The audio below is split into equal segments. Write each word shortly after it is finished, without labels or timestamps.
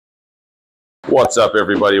What's up,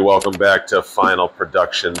 everybody? Welcome back to Final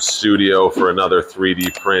Production Studio for another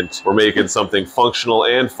 3D print. We're making something functional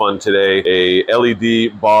and fun today, a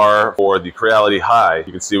LED bar for the Creality HI.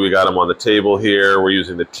 You can see we got them on the table here. We're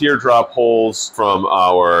using the teardrop holes from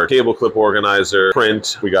our cable clip organizer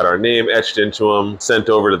print. We got our name etched into them, sent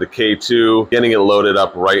over to the K2, getting it loaded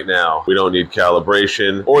up right now. We don't need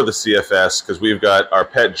calibration or the CFS because we've got our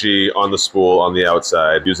PETG on the spool on the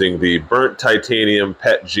outside. Using the burnt titanium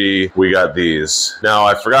PETG, we got these. Now,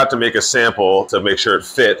 I forgot to make a sample to make sure it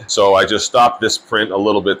fit, so I just stopped this print a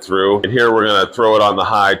little bit through, and here we're going to throw it on the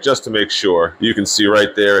high just to make sure. You can see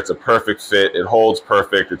right there, it's a perfect fit. It holds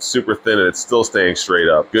perfect. It's super thin, and it's still staying straight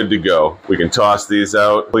up. Good to go. We can toss these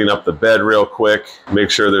out, clean up the bed real quick,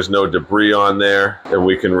 make sure there's no debris on there, and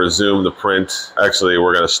we can resume the print. Actually,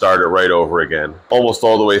 we're going to start it right over again. Almost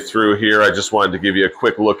all the way through here, I just wanted to give you a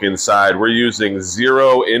quick look inside. We're using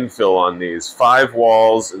 0 infill on these. 5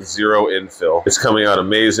 walls, 0 infill. It's coming out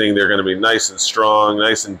amazing. They're going to be nice and strong,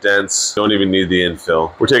 nice and dense. Don't even need the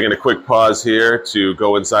infill. We're taking a quick pause here to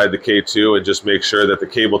go inside the K2 and just make sure that the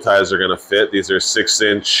cable ties are going to fit. These are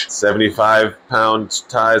 6-inch, 75-pound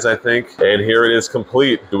ties, I think. And here it is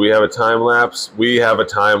complete. Do we have a time lapse? We have a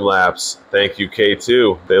time lapse. Thank you,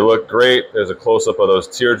 K2. They look great. There's a close-up of those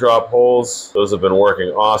teardrop holes. Those have been working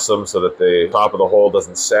awesome so that the top of the hole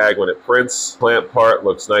doesn't sag when it prints. Clamp part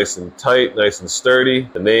looks nice and tight, nice and sturdy.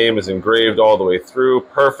 The name is engraved all the way through.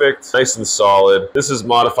 Perfect. Nice and solid. This is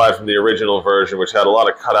modified from the original version, which had a lot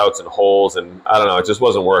of cutouts and holes, and I don't know, it just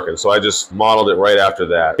wasn't working. So I just modeled it right after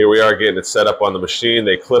that. Here we are getting it set up on the machine.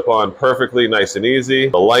 They clip on perfectly, nice and easy.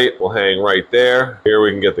 The light will hang right there. Here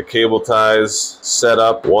we can get the cable ties set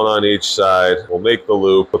up, one on each side. We'll make the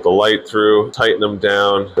loop, put the light through, tighten them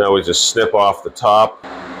down. Now we just snip off the top.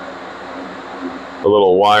 A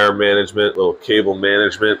little wire management, a little cable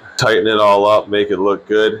management. Tighten it all up, make it look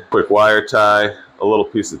good. Quick wire tie, a little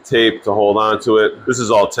piece of tape to hold on to it. This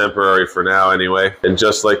is all temporary for now anyway. And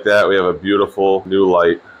just like that, we have a beautiful new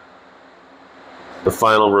light. The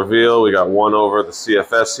final reveal, we got one over the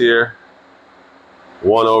CFS here,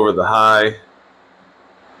 one over the high,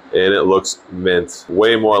 and it looks mint.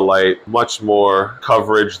 Way more light, much more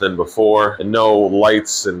coverage than before, and no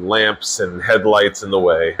lights and lamps and headlights in the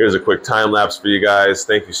way. Here's a quick time lapse for you guys.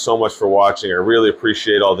 Thank you so much for watching. I really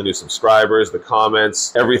appreciate all the new subscribers, the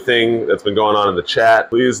comments, everything that's been going on in the chat.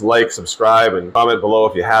 Please like, subscribe, and comment below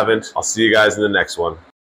if you haven't. I'll see you guys in the next one.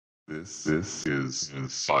 This is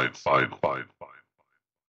Final.